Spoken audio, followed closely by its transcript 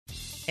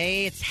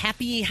Hey, it's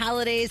Happy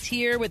Holidays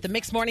here with the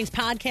Mixed Mornings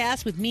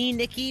podcast with me,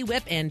 Nikki,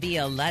 Whip, and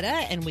Violetta.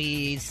 And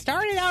we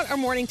started out our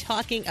morning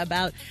talking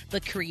about the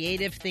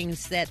creative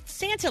things that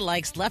Santa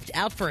likes left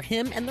out for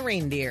him and the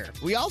reindeer.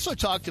 We also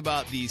talked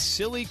about the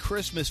silly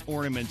Christmas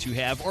ornaments you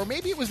have, or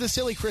maybe it was the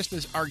silly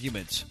Christmas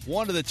arguments.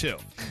 One of the two.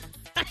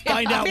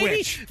 Find out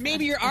which.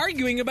 Maybe you're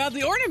arguing about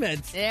the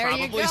ornaments. There you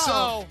Probably go.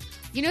 so.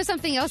 You know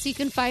something else you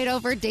can fight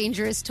over?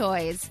 Dangerous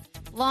toys.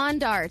 Lawn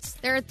darts.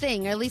 They're a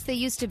thing, or at least they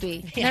used to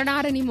be. Yeah. They're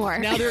not anymore.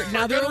 Now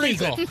they're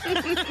illegal.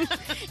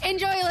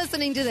 Enjoy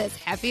listening to this.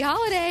 Happy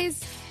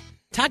holidays.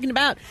 Talking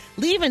about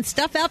leaving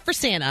stuff out for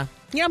Santa.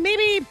 You know,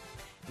 maybe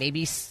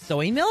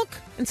soy milk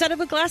instead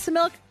of a glass of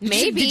milk.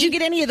 Maybe. Did you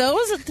get any of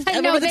those?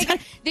 No,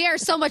 they are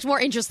so much more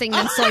interesting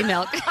than soy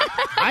milk.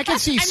 I can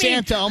see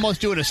Santa almost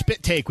doing a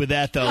spit take with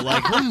that, though.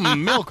 Like,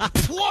 milk.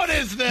 What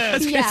is I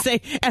was this? going to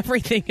say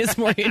everything is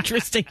more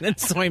interesting than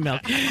soy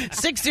milk.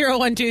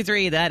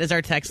 60123, that is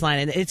our text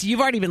line. And you've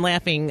already been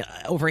laughing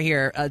over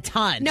here a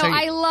ton. No,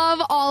 I love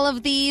all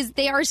of these.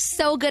 They are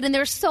so good, and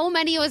there's so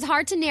many. It was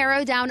hard to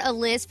narrow down a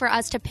list for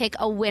us to pick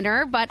a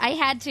winner, but I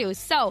had to.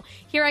 So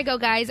here I go,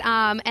 guys.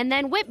 And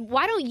then, Whip,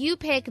 why don't you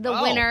pick the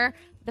winner?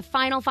 The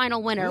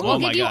final winner. Ooh. We'll Oh,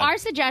 give my you God. our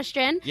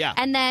suggestion,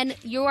 and then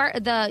you're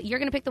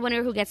going to pick the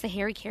winner who gets the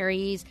Harry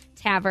Carey's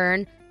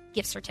Tavern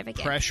gift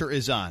certificate. Pressure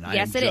is on. I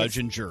Yes, am it judge is.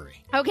 and jury.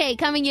 Okay,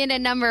 coming in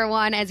at number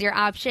one as your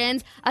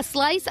options, a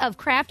slice of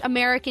Kraft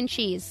American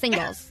cheese,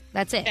 singles.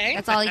 That's it. Okay.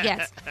 That's all he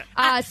gets.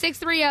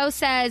 630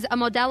 says a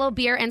Modelo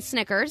beer and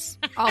Snickers,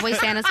 always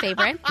Santa's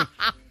favorite.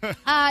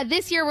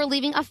 This year we're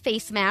leaving a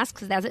face mask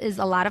because that is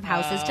a lot of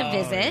houses to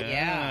visit.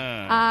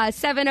 Yeah.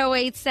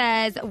 708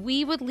 says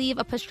we would leave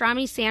a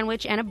pastrami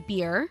sandwich and a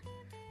beer.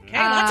 Okay,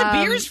 lots of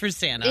beers for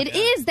Santa. It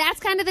is. That's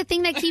kind of the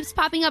thing that keeps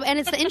popping up, and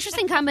it's the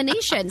interesting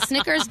combination.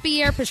 Snickers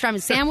beer,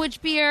 pastrami sandwich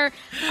beer.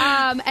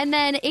 And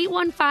then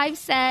 815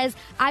 says,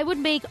 I would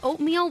make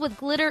oatmeal with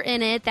glitter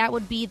in it. That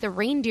would be the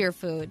reindeer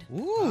food.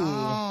 Ooh.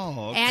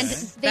 Oh, okay. And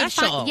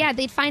Special.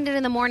 they'd find it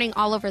in the morning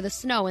all over the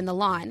snow in the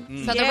lawn.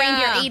 So the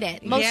reindeer ate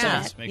it, most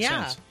of it. Makes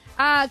sense.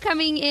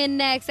 Coming in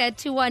next at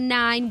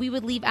 219, we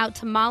would leave out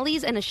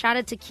tamales and a shot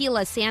of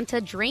tequila. Santa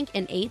drank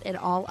and ate it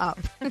all up.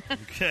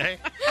 Okay.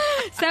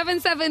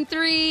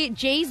 773,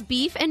 Jay's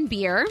Beef and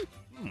Beer.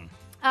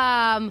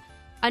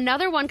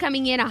 Another one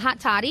coming in, a hot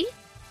toddy.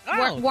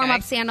 Warm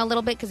up Santa a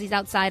little bit because he's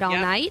outside all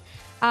night.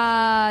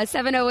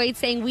 708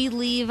 saying we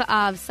leave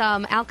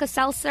some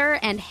Alka-Seltzer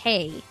and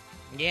hay.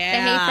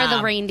 Yeah. The hay for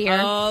the reindeer.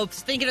 Oh,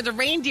 thinking of the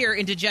reindeer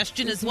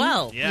indigestion as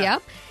well. Yeah.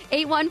 Yep.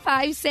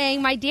 815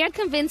 saying, my dad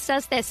convinced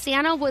us that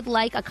Santa would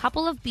like a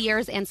couple of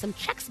beers and some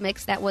Chex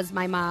Mix. That was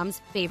my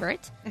mom's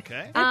favorite.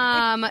 Okay.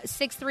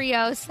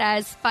 630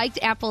 says, spiked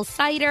apple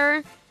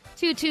cider.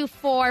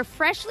 224,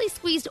 freshly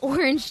squeezed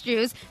orange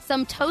juice,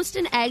 some toast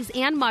and eggs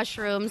and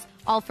mushrooms,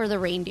 all for the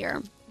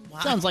reindeer.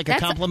 Sounds like a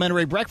That's-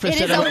 complimentary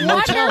breakfast It is at a a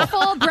motel.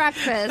 wonderful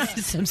breakfast.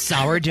 Some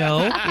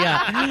sourdough.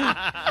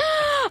 Yeah.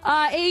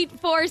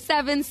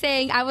 847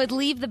 saying, I would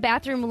leave the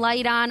bathroom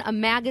light on, a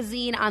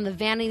magazine on the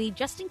vanity,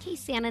 just in case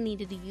Santa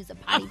needed to use a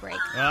potty break.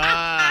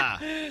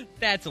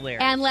 That's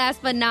hilarious. And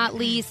last but not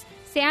least,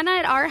 Santa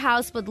at our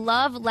house would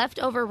love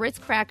leftover Ritz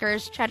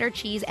crackers, cheddar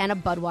cheese, and a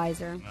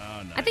Budweiser.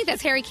 Oh, nice. I think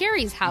that's Harry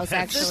Carey's house,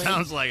 That actually.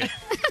 sounds like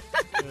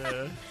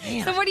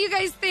it. So what do you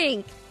guys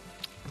think?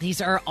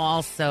 These are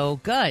all so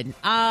good.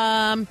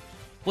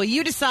 Well,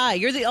 you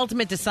decide. You're the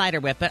ultimate decider,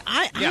 Whip, but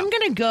I'm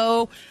going to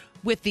go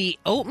with the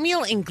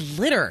oatmeal and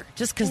glitter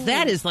just because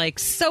that is like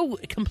so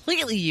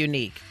completely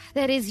unique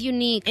That is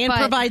unique. and but,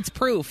 provides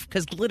proof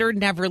because glitter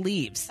never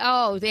leaves.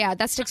 Oh, yeah,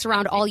 that sticks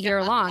around all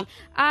year long.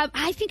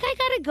 I think I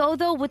got to go,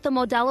 though, with the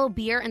Modelo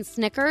beer and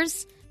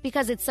Snickers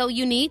because it's so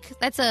unique.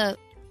 That's a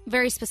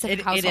very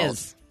specific household. It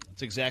is.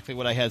 That's exactly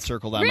what I had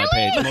circled on Really?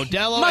 my page.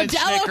 Modelo and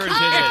Snickers it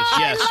is.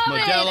 Yes, I love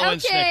Modelo it.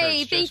 and Snickers.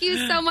 Okay, thank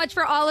you so much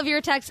for all of your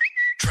texts.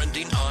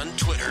 Trending on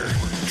Twitter.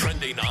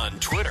 Trending on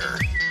Twitter.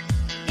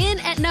 In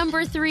at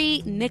number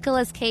 3,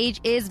 Nicolas Cage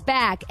is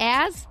back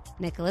as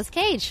Nicolas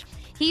Cage.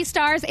 He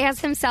stars as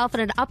himself in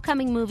an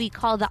upcoming movie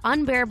called The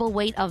Unbearable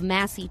Weight of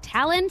Massy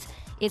Talent.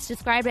 It's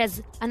described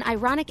as an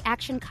ironic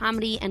action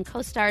comedy and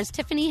co-stars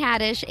Tiffany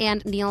Haddish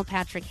and Neil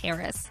Patrick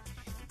Harris.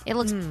 It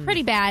looks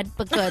pretty bad,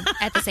 but good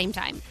at the same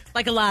time.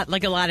 Like a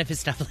lot of his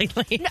stuff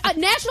lately. A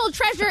national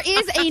treasure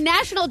is a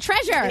national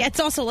treasure. It's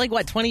also like,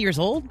 20 years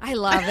old? I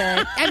love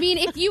it. I mean,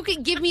 if you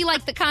could give me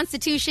like the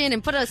Constitution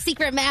and put a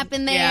secret map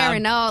in there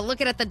and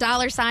looking at the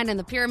dollar sign and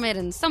the pyramid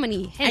and so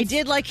many hints. I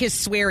did like his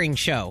swearing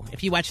show.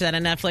 If you watch that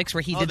on Netflix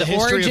where he did the the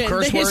history of origin,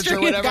 curse the words history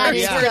or whatever? of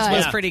curse That words is good.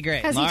 was pretty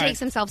great. Because he All right. takes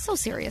himself so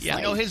seriously.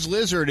 Yeah, his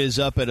lizard is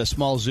up at a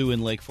small zoo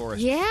in Lake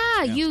Forest.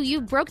 Yeah,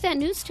 you broke that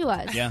news to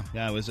us. Yeah,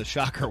 it was a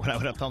shocker when I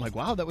went up. I'm like,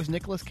 wow, that was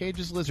Nicolas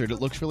Cage's lizard. It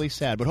looks really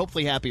sad, but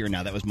hopefully happier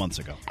now. That was months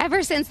ago.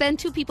 Ever since then,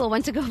 2 people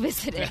went to go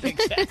visit it.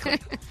 Exactly.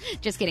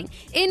 Just kidding.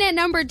 In at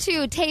number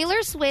 2,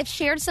 Taylor Swift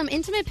shared some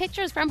intimate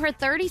pictures from her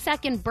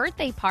 32nd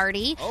birthday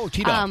party. Oh,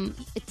 T-Dog.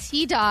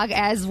 T-Dog,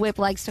 as Whip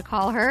likes to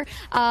call her.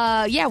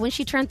 When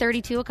she turned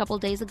 32 a couple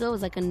days ago, it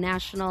was like a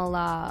national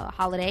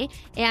holiday.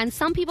 And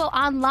some people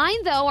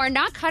online, though, are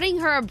not cutting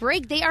her a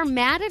break. They are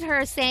mad at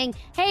her, saying,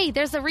 hey,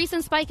 there's a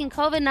recent spike in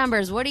COVID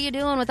numbers. What are you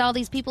doing with all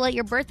these people at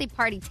your birthday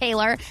party,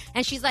 Taylor?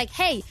 And she's like,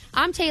 hey,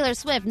 I'm Taylor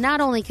Swift.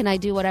 Not only can I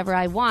do whatever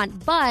I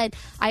want, but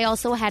I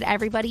also had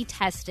everybody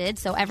tested.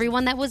 So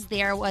everyone that was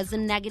there was a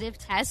negative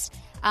test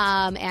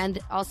and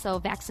also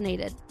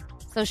vaccinated.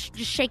 So just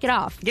shake it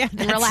off and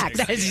relax.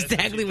 That's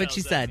exactly what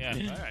she said.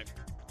 Yeah. All right.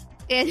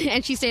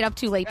 And she stayed up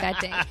too late that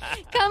day.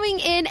 Coming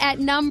in at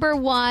number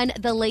 1,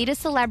 the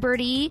latest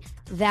celebrity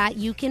that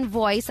you can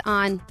voice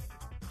on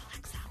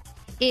Alexa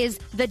is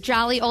the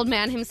jolly old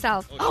man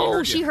himself.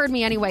 She heard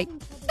me anyway.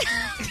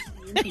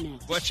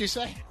 What'd she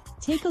say?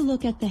 Take a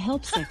look at the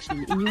help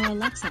section in your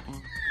Alexa app.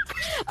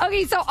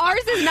 Okay, so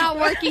ours is not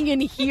working in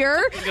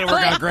here. It's going to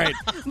work out great.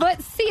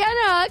 But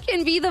Sienna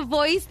can be the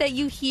voice that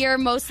you hear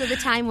most of the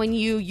time when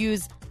you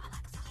use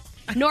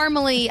Alexa.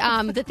 Normally,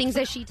 the things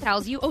that she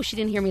tells you. Oh, she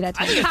didn't hear me that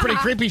time. I think it's pretty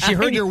creepy. She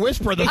heard your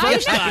whisper the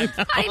first time.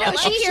 I know.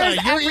 She hears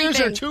Alexa, your everything.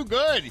 ears are too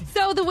good.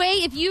 So the way,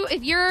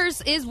 if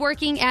yours is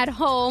working at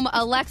home,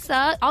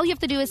 Alexa, all you have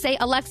to do is say,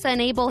 Alexa,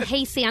 enable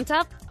Hey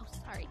Santa. Oh,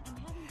 sorry.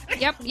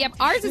 Yep.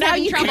 Ours is Now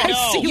having you trouble.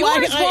 guys see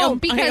Yours why won't, I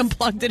because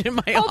unplugged it in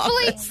my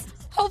office.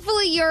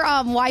 Hopefully your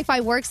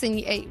Wi-Fi works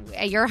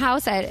at your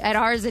house. At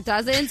ours, it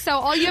doesn't. So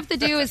all you have to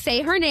do is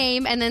say her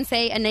name and then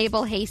say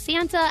enable Hey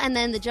Santa, and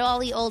then the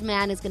jolly old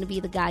man is going to be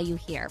the guy you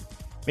hear.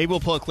 Maybe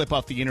we'll pull a clip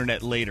off the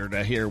internet later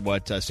to hear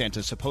what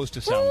Santa's supposed to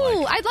sound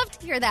Ooh, like. I'd love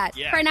to hear that.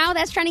 Yeah. For now,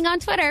 that's trending on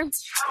Twitter.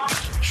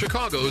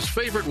 Chicago's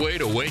favorite way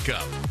to wake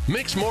up.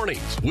 Mix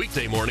mornings.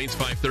 Weekday mornings,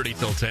 5:30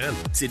 till 10.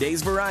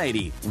 Today's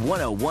Variety,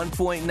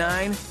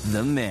 101.9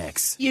 The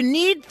Mix. You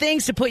need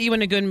things to put you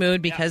in a good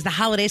mood because the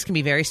holidays can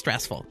be very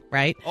stressful,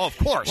 right? Oh, of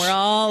course. We're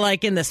all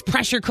like in this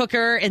pressure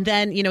cooker, and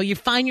then, you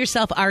find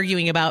yourself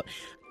arguing about,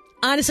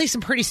 honestly, some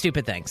pretty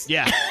stupid things.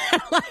 Yeah.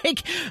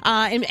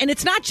 And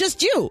it's not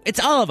just you. It's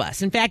all of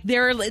us. In fact,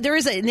 there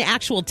is an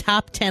actual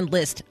top 10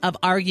 list of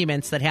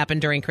arguments that happen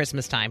during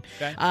Christmas time.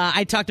 Okay.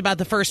 I talked about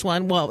the first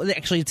one. Well,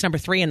 actually, it's number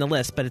 3 in the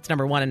list, but it's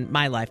number 1 in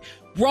my life.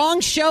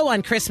 Wrong show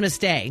on Christmas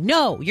Day.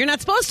 No, you're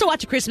not supposed to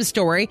watch A Christmas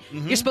Story.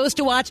 Mm-hmm. You're supposed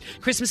to watch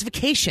Christmas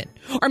Vacation.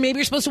 Or maybe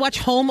you're supposed to watch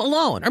Home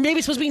Alone. Or maybe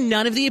it's supposed to be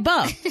none of the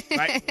above.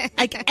 Right.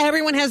 Like,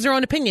 everyone has their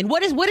own opinion.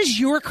 What is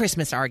your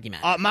Christmas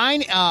argument?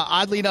 Mine,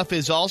 oddly enough,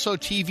 is also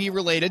TV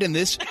related, and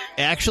this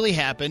actually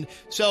happened.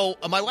 So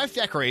my wife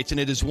decorates, and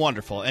it is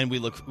wonderful, and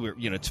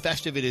it's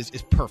festive. It is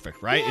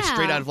perfect, right? Yeah. It's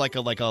straight out of like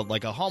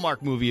a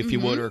Hallmark movie, if you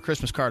would, or a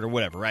Christmas card or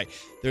whatever, right?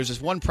 There's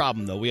this one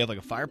problem though. We have like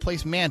a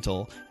fireplace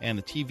mantle, and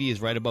the TV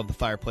is right above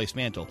the fireplace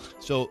mantle.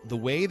 So the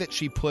way that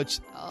she puts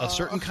a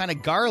certain kind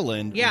of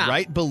garland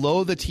right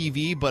below the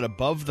TV but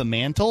above the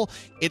mantle,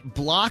 it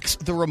blocks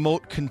the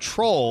remote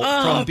control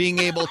from being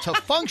able to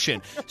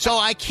function. So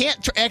I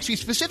can't actually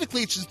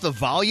specifically it's just the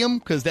volume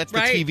because that's the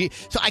TV.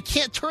 So I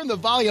can't turn the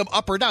volume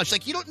up or down. She's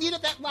like, you don't need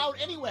it that loud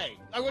anyway.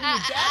 I'm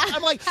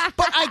like,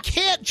 but I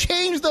can't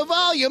change the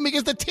volume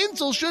because the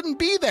tinsel shouldn't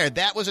be there.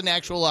 That was an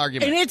actual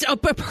argument.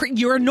 And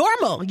you're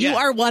normal. You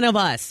are one of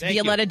us. Thank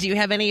Violetta, you. do you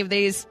have any of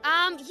these?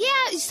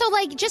 Yeah. So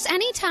like just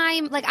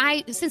anytime, like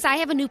since I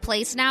have a new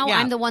place now,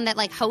 I'm the one that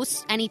like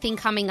hosts anything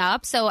coming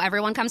up. So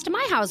everyone comes to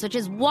my house, which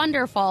is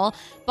wonderful.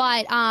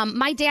 But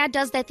my dad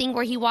does that thing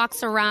where he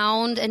walks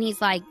around and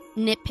he's like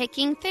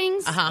nitpicking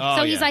things. Uh-huh.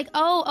 So he's like,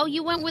 oh,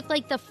 you went with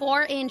like the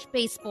 4-inch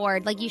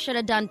baseboard. Like you should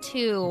have done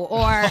 2.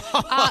 Or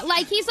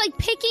like he's like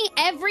picking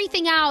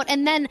everything out.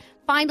 And then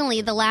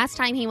finally, the last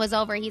time he was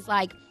over, he's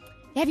like,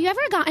 have you ever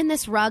gotten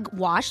this rug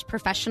washed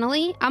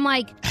professionally? I'm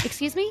like,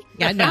 excuse me?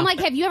 Yeah, no. I'm like,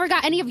 have you ever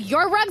got any of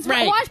your rugs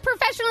washed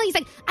professionally? He's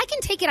like, I can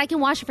take it. I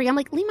can wash it for you. I'm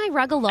like, leave my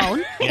rug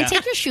alone and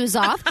take your shoes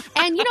off.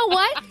 And you know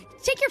what?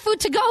 Take your food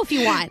to go if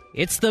you want.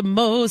 It's the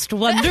most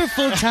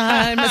wonderful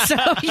time. So,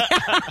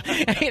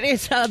 it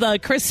is the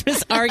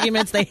Christmas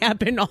arguments. They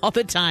happen all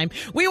the time.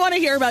 We want to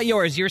hear about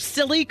yours, your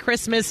silly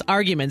Christmas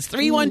arguments.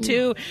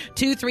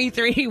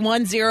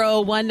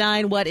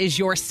 312-233-1019. What is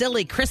your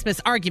silly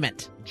Christmas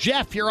argument?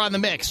 Jeff, you're on the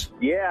mix.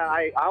 Yeah,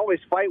 I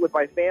always fight with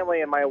my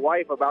family and my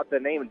wife about the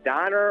name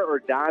Donner or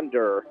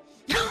Donder.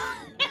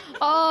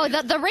 Oh,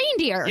 the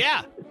reindeer.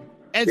 Yeah.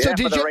 And Yeah, so for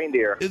did the you?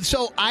 reindeer.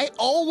 So I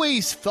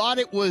always thought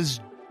it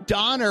was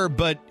Donner,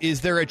 but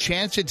is there a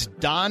chance it's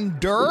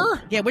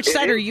Donder? Yeah, which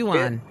side are you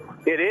on?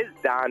 It is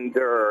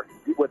Donder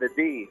with a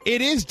D.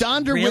 It is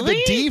Donder with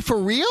Really? a D for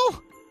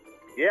real?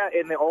 Yeah,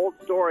 in the old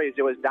stories,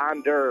 it was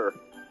Donder.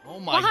 Oh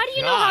my! Well, how do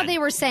you know how they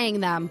were saying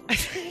them?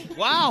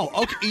 Wow.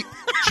 Okay,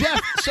 Jeff.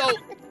 So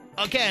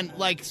again,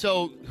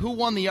 who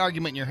won the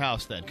argument in your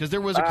house then? Because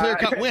there was a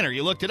clear-cut winner.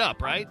 You looked it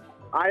up, right?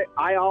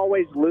 I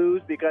always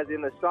lose because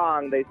in the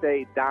song they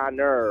say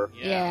Donner.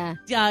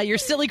 Yeah. Your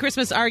silly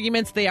Christmas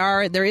arguments,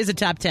 there is a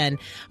top 10.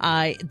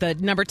 The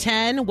number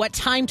 10, what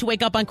time to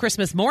wake up on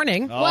Christmas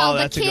morning? Oh, Well, the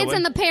that's a good kids one.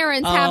 and the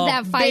parents have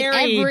that fight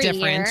very every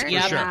different.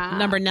 year. Yep. Yeah.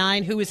 Number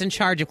 9, who is in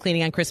charge of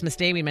cleaning on Christmas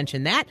Day? We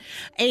mentioned that.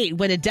 8,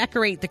 when to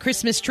decorate the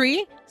Christmas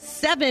tree.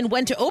 7,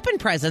 when to open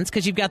presents,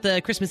 because you've got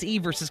the Christmas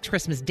Eve versus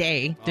Christmas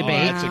Day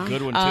debate. That's a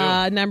good one,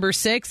 too. Number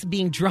 6,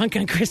 being drunk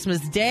on Christmas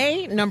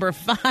Day. Number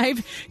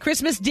 5,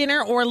 Christmas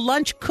dinner or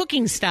lunch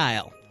cooking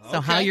style. So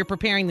how you're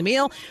preparing the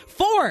meal.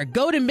 4,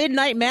 go to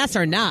midnight mass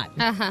or not.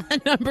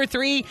 Number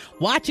 3,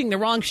 watching the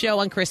wrong show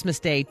on Christmas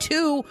Day.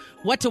 2,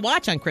 what to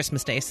watch on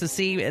Christmas Day. So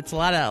see, it's a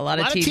lot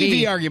of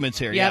TV arguments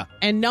here. Yep. Yeah.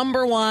 And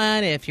number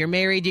 1, if you're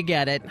married, you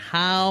get it.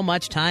 How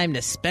much time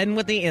to spend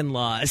with the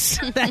in-laws?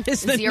 That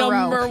is the 0.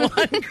 number 1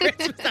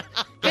 Christmas.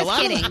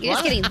 Just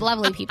kidding.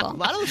 Lovely people. A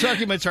lot of those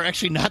arguments are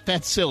actually not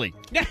that silly.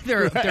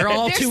 They're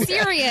all They're too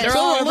serious. They're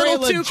all a Some are very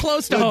little too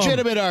close to home.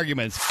 legitimate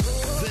arguments.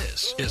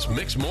 This is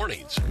Mixed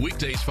Mornings,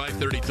 weekdays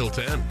 5:30 till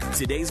 10.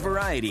 Today's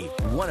Variety,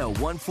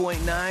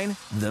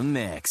 101.9 The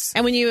Mix.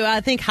 And when you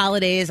think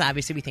holidays,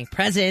 obviously we think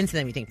presents, and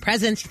then we think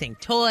presents, you think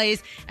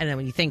toys, and then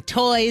when you think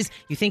toys,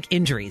 you think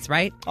injuries,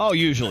 right? Oh,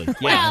 usually. Yeah.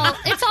 Well,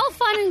 it's all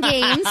fun and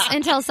games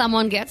until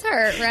someone gets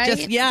hurt,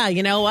 right?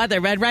 You know what? The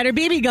Red Ryder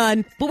BB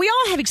gun. But we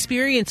all have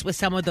experience with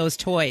some of those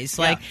toys.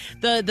 Like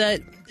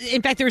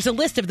in fact, there's a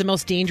list of the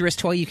most dangerous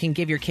toy you can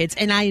give your kids,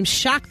 and I am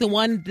shocked the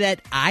one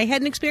that I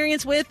had an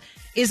experience with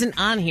isn't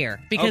on here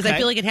because I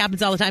feel like it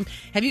happens all the time.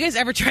 Have you guys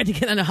ever tried to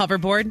get on a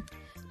hoverboard?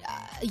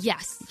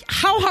 Yes.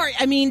 How hard?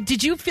 I mean,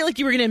 did you feel like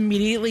you were going to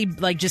immediately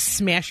just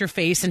smash your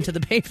face into the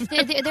pavement?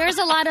 There's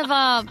a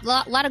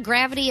lot of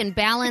gravity and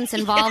balance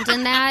involved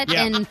in that,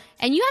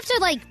 and you have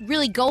to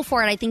really go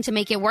for it. I think to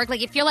make it work.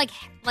 Like if you're like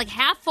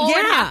half forward,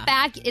 half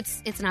back,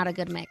 it's not a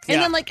good mix.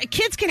 And then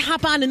kids can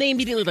hop on and they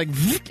immediately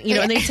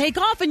and they take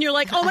off, and you're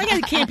like, oh my god,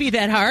 it can't be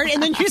that hard.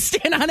 And then you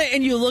stand on it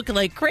and you look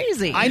like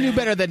crazy. I knew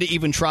better than to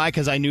even try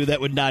because I knew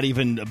that would not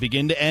even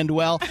begin to end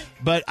well.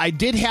 But I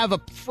did have a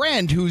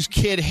friend whose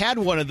kid had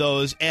one of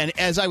those, and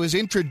as I was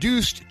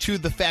introduced to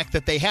the fact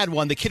that they had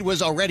one, the kid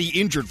was already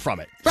injured from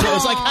it. So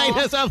it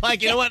was I'm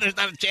like, you know what? There's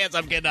not a chance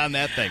I'm getting on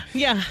that thing.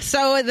 Yeah,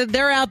 so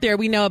they're out there.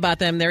 We know about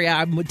them. There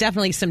are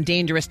definitely some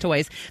dangerous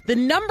toys. The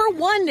number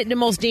one, the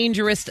most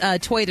dangerous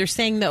toy they're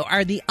saying, though,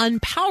 are the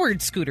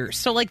unpowered scooters.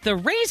 So like the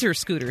Razor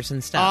scooters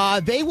and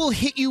stuff. They will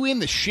hit you in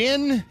the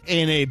shin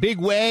in a big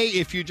way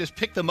if you just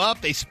pick them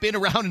up. They spin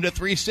around into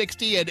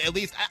 360, and at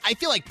least I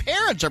feel like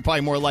parents are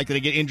probably more likely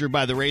to get injured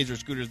by the Razor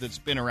scooters that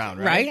spin around,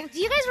 right? Do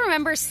you guys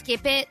remember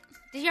Skip It?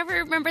 Did you ever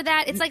remember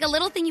that? It's like a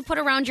little thing you put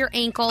around your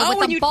ankle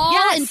with a ball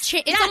and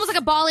chain. It's almost like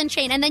a ball and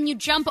chain, and then you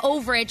jump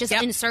over it just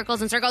in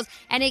circles and circles,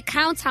 and it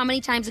counts how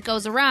many times it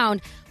goes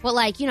around. But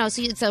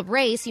so it's a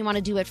race. You want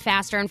to do it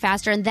faster and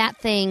faster, and that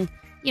thing,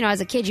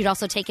 as a kid, you'd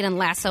also take it and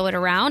lasso it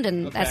around,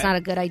 and that's not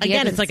a good idea.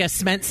 Again, it's like a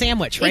cement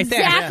sandwich right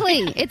there.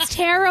 Exactly. It's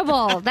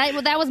terrible.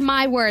 That was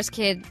my worst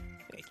kid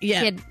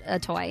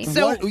toy.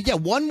 So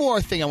one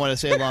more thing I want to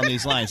say along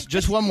these lines.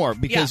 Just one more,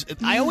 because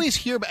I always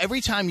hear, every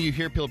time you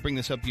hear people bring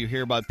this up, you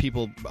hear about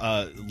people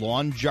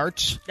lawn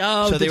jarts.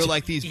 Oh, so they were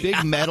like these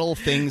big metal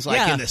things in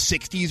the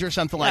 60s or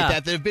something like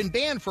that have been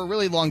banned for a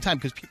really long time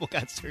because people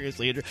got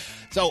seriously injured.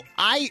 So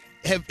I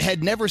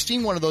had never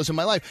seen one of those in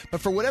my life,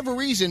 but for whatever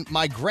reason,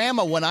 my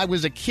grandma, when I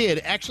was a kid,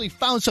 actually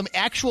found some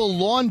actual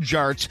lawn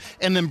jarts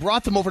and then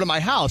brought them over to my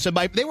house. And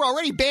they were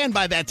already banned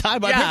by that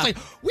time. My parents were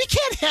like, we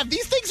can't have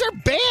these things are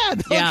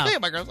banned. Yeah. Okay.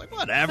 My grandma's like,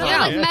 whatever.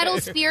 Like metal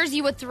spears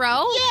you would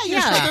throw?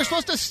 They're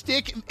supposed to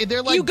stick.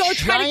 They're like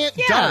giant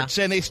darts,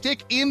 and they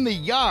stick in the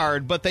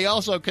yard, but they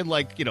also can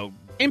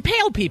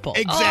impale people.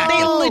 Exactly.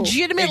 They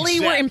legitimately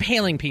were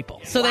impaling people.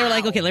 So they were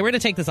like, okay, we're going to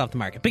take this off the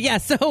market.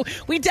 But so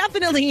we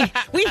definitely,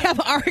 we have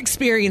our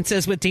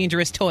experiences with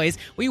dangerous toys.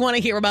 We want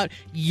to hear about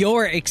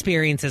your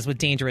experiences with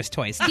dangerous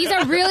toys. These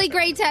are really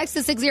great texts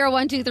to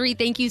 60123.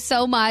 Thank you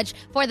so much.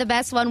 For the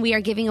best one, we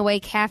are giving away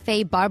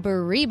Cafe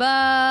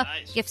Barbariba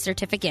gift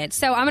certificate.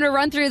 So I'm going to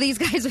run through these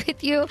guys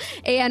with you,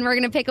 and we're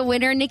going to pick a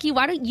winner. Nikki,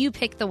 why don't you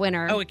pick the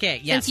winner? Oh, okay,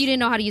 yes. Since you didn't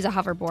know how to use a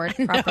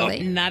hoverboard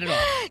properly. No, not at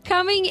all.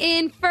 Coming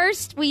in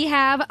first, we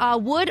have a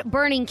wood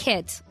burning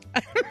kit.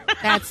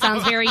 That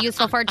sounds very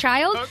useful for a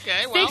child.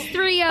 Okay, well.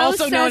 630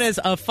 also says, known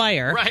as a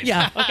fire. Right.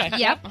 Yeah, okay.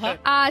 Yep.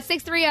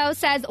 630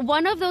 says,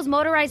 one of those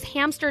motorized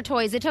hamster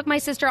toys. It took my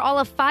sister all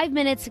of 5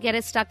 minutes to get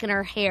it stuck in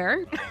her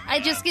hair. I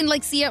just can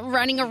see it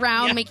running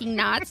around making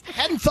knots.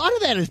 Hadn't thought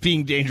of that as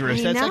being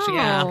dangerous. That's actually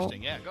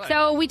interesting. Yeah, go ahead.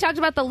 So we talked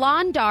about the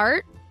lawn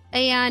dart.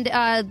 And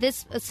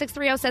this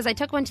 630 says, I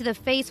took one to the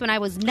face when I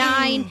was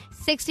 9,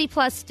 60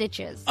 plus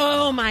stitches.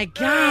 Oh my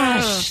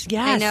gosh.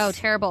 Yes. I know,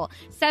 terrible.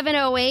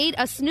 708,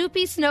 a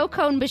Snoopy snow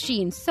cone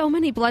machine. So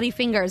many bloody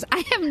fingers.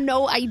 I have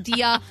no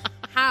idea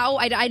how.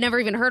 I never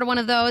even heard of one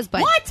of those.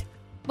 But what?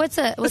 What's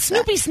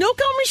Snoopy snow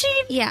cone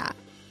machine? Yeah.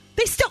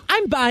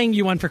 I'm buying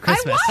you one for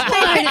Christmas.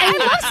 I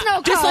love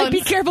snow cones. Just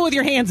be careful with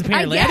your hands,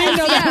 apparently. I didn't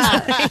know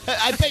that.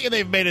 I bet you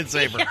they've made it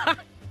safer.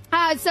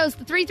 So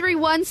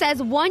 331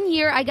 says, 1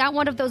 year I got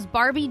one of those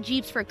Barbie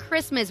Jeeps for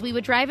Christmas. We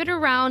would drive it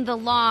around the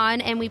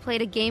lawn, and we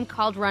played a game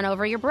called Run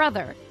Over Your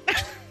Brother.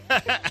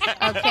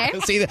 Okay.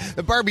 See,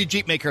 the Barbie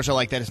Jeep makers are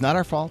like that. It's not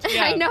our fault.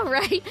 Yeah. I know,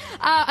 right?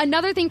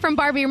 Another thing from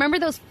Barbie, remember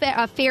those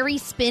fairy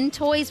spin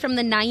toys from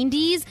the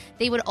 90s?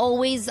 They would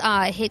always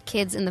hit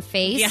kids in the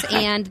face,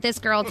 and this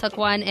girl took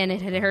one, and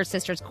it hit her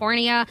sister's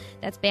cornea.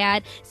 That's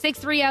bad.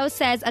 630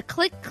 says, a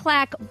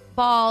click-clack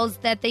balls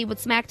that they would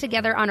smack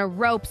together on a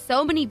rope.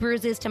 So many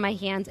bruises to my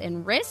hands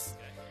and wrists.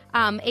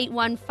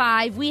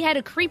 815, we had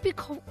a creepy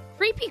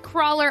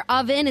crawler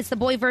oven. It's the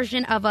boy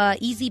version of a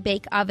Easy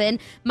Bake oven.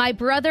 My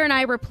brother and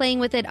I were playing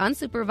with it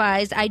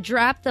unsupervised. I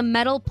dropped the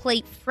metal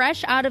plate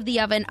fresh out of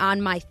the oven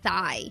on my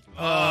thigh.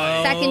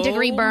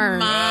 Second-degree burn.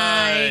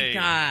 My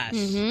gosh.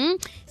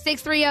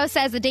 630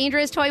 says the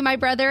dangerous toy my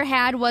brother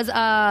had was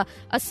a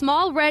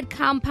small red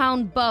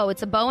compound bow.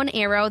 It's a bow and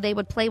arrow. They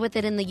would play with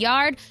it in the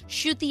yard,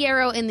 shoot the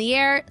arrow in the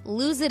air,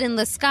 lose it in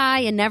the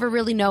sky, and never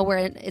really know where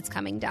it's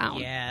coming down.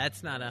 Yeah,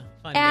 that's not a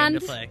fun game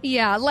to play.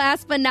 Yeah,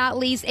 last but not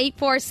least,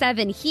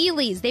 847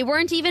 Heelys. They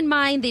weren't even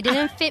mine. They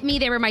didn't fit me.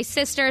 They were my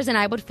sister's, and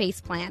I would face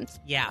plant.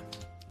 Yeah.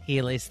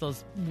 Heelys,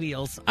 those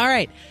wheels. All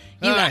right.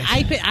 All right.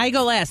 I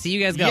go last, so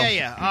you guys go.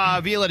 Yeah.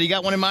 Violetta, you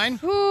got one in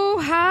mind? Yeah.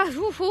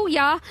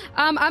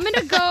 I'm going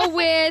to go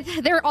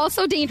with, they're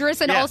also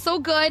dangerous and also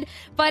good,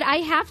 but I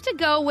have to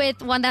go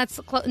with one that's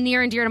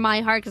near and dear to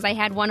my heart because I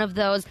had one of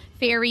those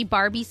fairy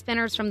Barbie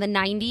spinners from the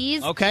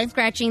 90s. Okay.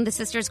 Scratching the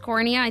sister's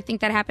cornea. I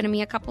think that happened to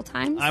me a couple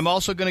times. I'm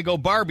also going to go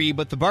Barbie,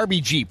 but the Barbie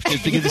Jeep,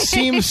 just because it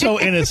seems so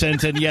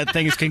innocent, and yet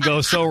things can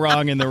go so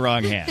wrong in the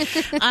wrong hands.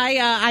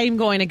 I'm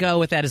going to go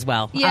with that as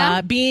well.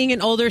 Yeah. Being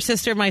an older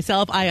sister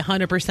myself, I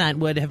 100%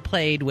 would have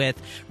played with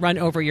Run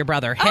Over Your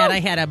Brother had I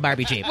had a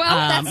Barbie Jeep.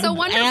 Well, that's so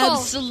wonderful.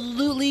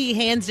 Absolutely,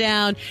 hands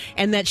down.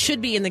 And that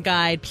should be in the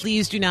guide.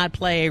 Please do not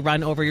play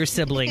Run Over Your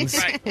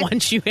siblings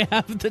once you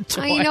have the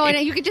toy. I know,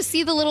 and you could just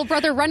see the little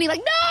brother running like,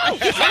 no!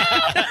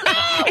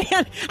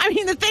 And, I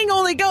mean, the thing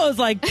only goes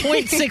like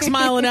 0.6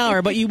 mile an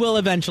hour, but you will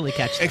eventually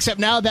catch it. Except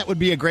now that would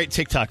be a great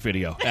TikTok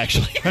video,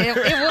 actually. It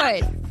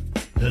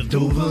would.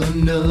 Leftover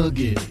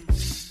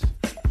nuggets.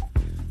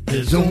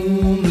 There's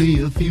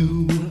only a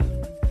few.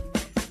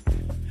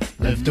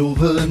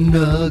 Leftover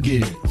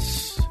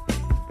nuggets.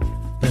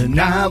 The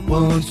night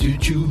wants to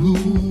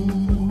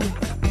chew.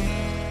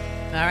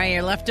 All right,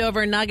 your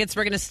leftover nuggets.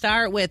 We're going to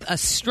start with a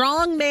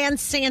strong man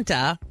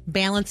Santa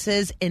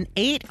balances an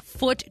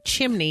 8-foot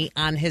chimney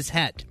on his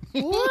head.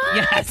 What?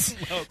 Yes.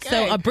 Okay.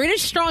 So a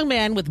British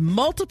strongman with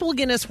multiple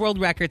Guinness World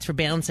Records for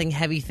balancing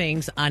heavy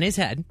things on his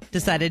head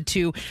decided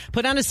to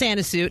put on a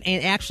Santa suit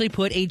and actually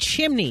put a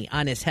chimney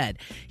on his head.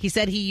 He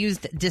said he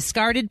used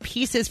discarded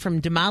pieces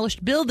from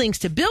demolished buildings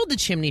to build the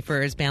chimney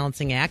for his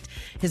balancing act.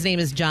 His name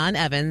is John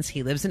Evans.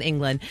 He lives in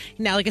England.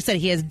 Now, like I said,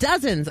 he has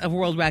dozens of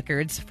world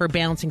records for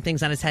balancing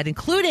things on his head,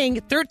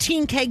 including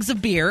 13 kegs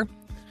of beer,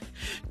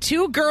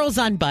 2 girls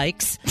on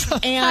bikes,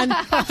 and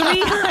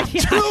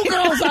 2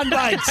 girls on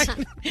bikes,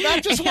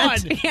 not just one.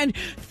 And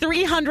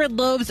 300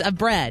 loaves of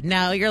bread.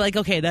 Now, you're like,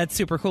 okay, that's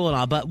super cool and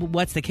all, but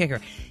what's the kicker?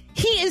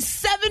 He is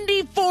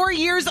 74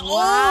 years old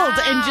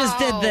and just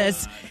did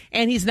this.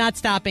 And he's not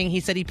stopping.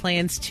 He said he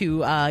plans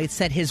to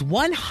set his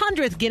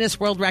 100th Guinness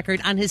World Record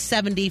on his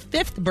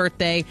 75th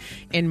birthday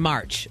in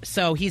March.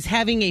 So he's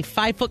having a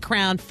 5-foot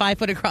crown, 5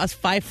 foot across,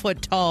 5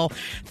 foot tall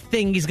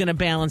thing he's going to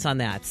balance on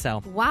that.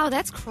 So Wow,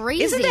 that's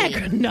crazy. Isn't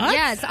that nuts?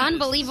 Yes,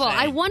 unbelievable.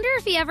 I wonder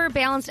if he ever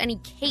balanced any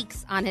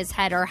cakes on his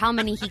head or how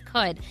many he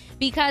could.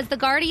 Because The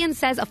Guardian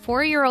says a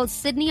 4-year-old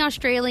Sydney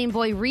Australian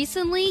boy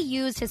recently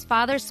used his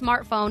father's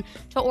smartphone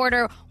to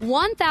order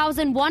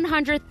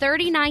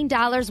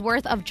 $1,139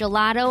 worth of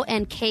gelato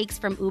and cakes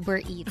from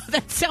Uber Eats.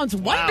 That sounds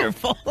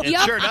wonderful. It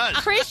sure does.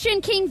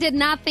 Christian King did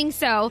not think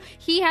so.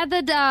 He had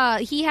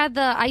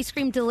the ice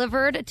cream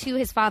delivered to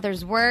his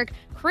father's work.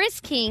 Chris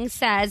King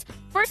says,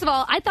 first of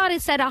all, I thought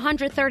it said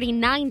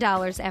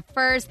 $139 at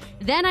first.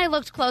 Then I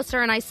looked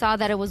closer and I saw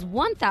that it was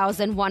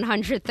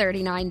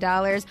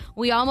 $1,139.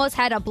 We almost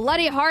had a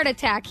bloody heart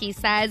attack, he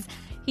says.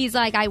 He's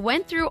like, I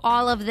went through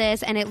all of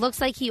this and it looks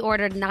like he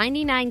ordered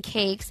 99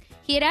 cakes.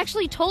 He had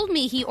actually told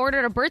me he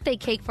ordered a birthday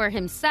cake for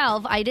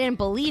himself. I didn't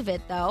believe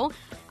it, though.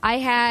 I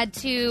had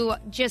to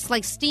just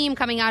like steam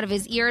coming out of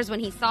his ears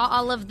when he saw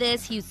all of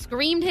this. He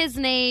screamed his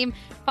name.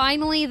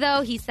 Finally,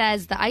 though, he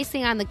says the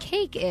icing on the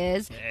cake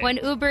is when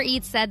Uber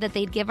Eats said that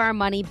they'd give our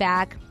money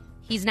back.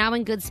 He's now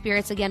in good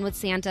spirits again with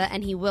Santa,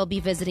 and he will be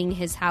visiting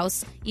his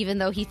house, even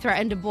though he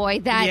threatened a boy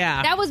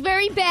that was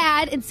very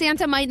bad, and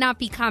Santa might not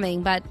be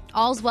coming, but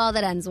all's well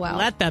that ends well.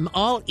 Let them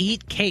all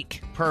eat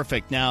cake.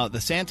 Perfect. Now,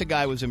 the Santa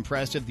guy was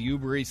impressive. The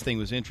Uber Eats thing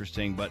was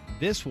interesting, but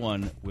this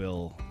one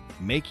will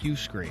make you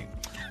scream.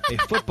 A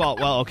football,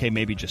 well, okay,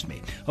 maybe just me.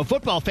 A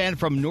football fan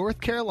from North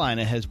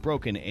Carolina has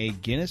broken a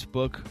Guinness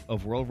Book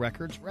of World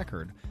Records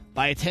record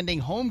by attending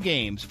home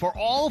games for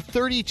all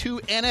 32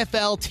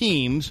 NFL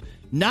teams,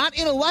 not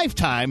in a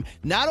lifetime,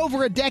 not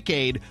over a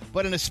decade,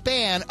 but in a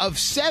span of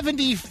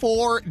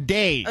 74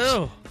 days.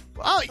 Oh.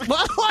 Oh,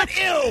 what?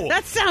 Ew!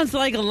 That sounds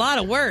like a lot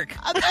of work.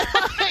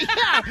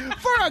 Yeah,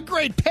 for a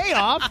great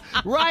payoff.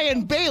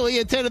 Ryan Bailey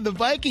attended the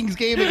Vikings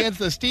game against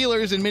the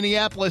Steelers in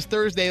Minneapolis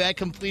Thursday. That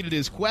completed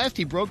his quest.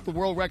 He broke the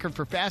world record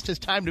for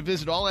fastest time to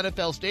visit all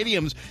NFL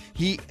stadiums.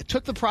 He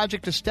took the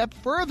project a step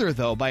further,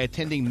 though, by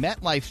attending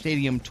MetLife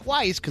Stadium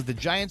twice because the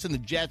Giants and the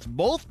Jets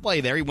both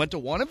play there. He went to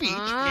one of each.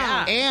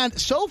 Yeah. And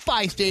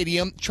SoFi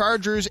Stadium,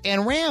 Chargers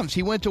and Rams.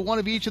 He went to one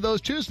of each of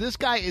those two. So this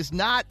guy is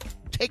not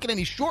taking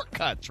any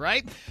shortcuts,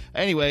 right?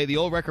 Anyway, the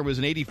old record was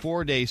an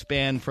 84-day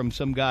span from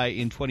some guy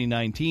in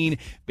 2019.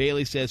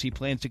 Bailey says he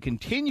plans to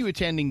continue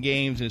attending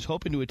games and is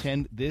hoping to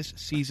attend this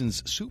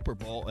season's Super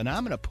Bowl. And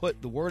I'm going to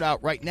put the word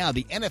out right now.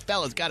 The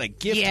NFL has got to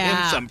gift him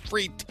some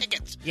free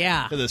tickets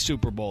to the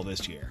Super Bowl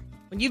this year.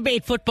 When you've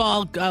made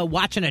football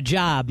watching a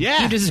job,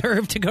 you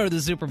deserve to go to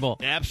the Super Bowl.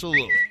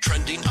 Absolutely.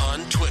 Trending on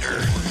Twitter.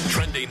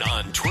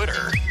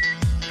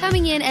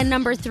 Coming in at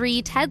number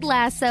 3, Ted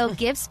Lasso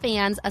gives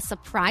fans a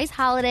surprise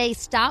holiday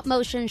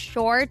stop-motion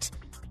short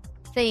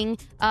thing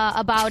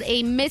about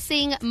a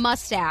missing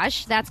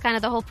mustache. That's kind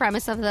of the whole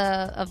premise of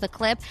the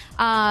clip.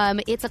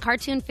 It's a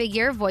cartoon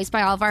figure voiced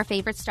by all of our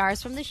favorite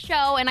stars from the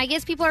show, and I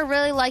guess people are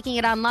really liking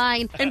it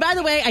online. And by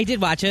the way, I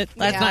did watch it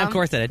last night. Of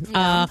course I did.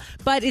 Yeah.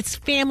 But it's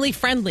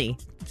family-friendly.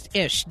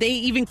 Ish. They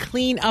even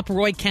clean up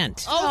Roy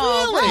Kent.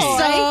 Oh,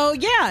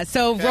 really?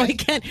 So Roy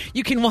Kent,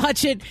 you can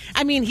watch it.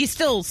 I mean, he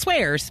still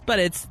swears, but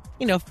it's,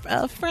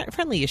 a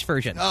friendly-ish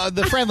version.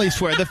 The friendly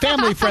swear, the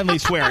family-friendly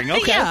swearing.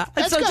 Okay, yeah,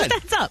 that's so good. Just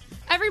heads up.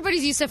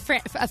 Everybody's used to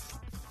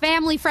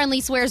family-friendly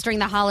swears during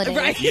the holidays.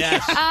 Right.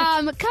 Yes.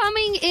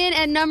 Coming in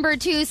at number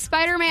 2,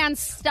 Spider-Man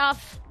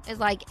stuff is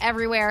like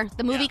everywhere.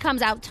 The movie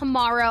comes out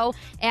tomorrow,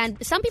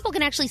 and some people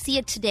can actually see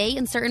it today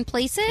in certain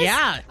places.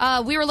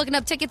 Yeah. We were looking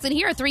up tickets in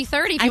here at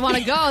 3:30 if you want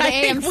to go. The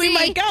AMC. Think we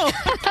might go.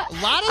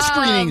 A lot of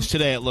screenings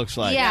today, it looks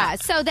like. Yeah,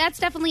 so that's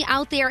definitely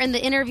out there, and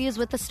the interviews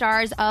with the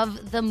stars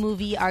of the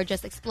movie are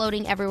just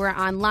exploding everywhere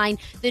online.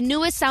 The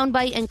newest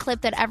soundbite and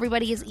clip that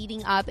everybody is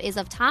eating up is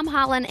of Tom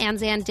Holland and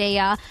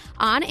Zendaya,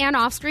 on and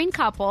off-screen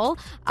couple.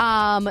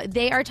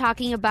 They are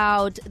talking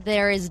about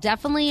there is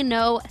definitely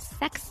no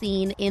sex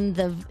scene in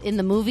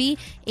the movie,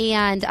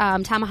 and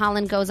Tom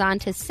Holland goes on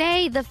to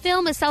say the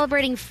film is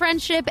celebrating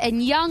friendship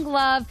and young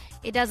love.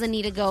 It doesn't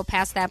need to go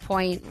past that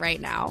point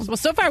right now. Well,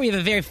 so far we have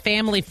a very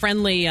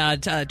family-friendly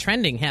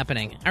trending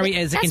happening.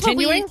 Is it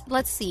continuing?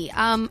 Let's see.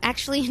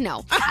 Actually,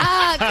 no.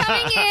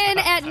 Coming in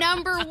at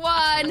number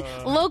 1,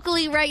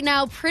 locally right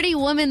now, Pretty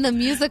Woman the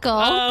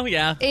Musical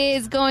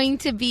is going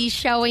to be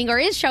showing, or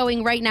is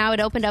showing right now.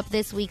 It opened up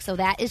this week, so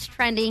that is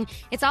trending.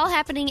 It's all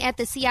happening at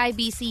the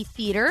CIBC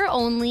Theater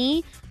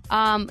only.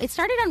 It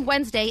started on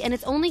Wednesday, and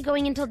it's only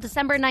going until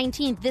December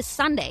 19th, this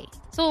Sunday.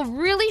 So a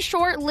really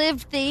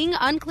short-lived thing.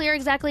 Unclear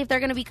exactly if they're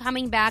going to be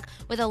coming back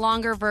with a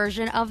longer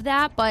version of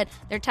that, but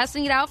they're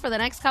testing it out for the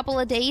next couple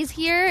of days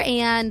here,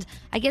 and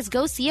I guess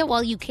go see it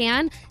while you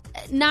can.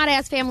 Not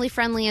as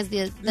family-friendly as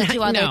the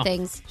two other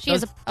things. She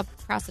is a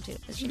prostitute,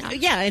 is she not?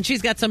 Yeah, and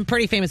she's got some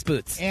pretty famous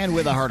boots. And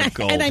with a heart of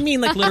gold. And I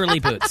mean, like, literally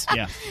boots.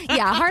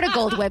 Yeah, heart of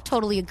gold whip.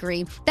 Totally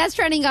agree. That's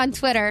trending on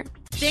Twitter.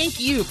 Thank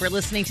you for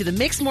listening to the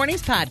Mixed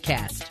Mornings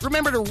podcast.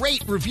 Remember to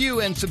rate,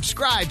 review, and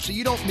subscribe so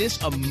you don't miss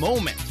a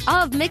moment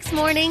Of Mixed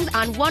Mornings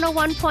on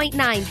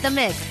 101.9 The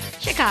Mix,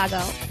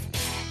 Chicago.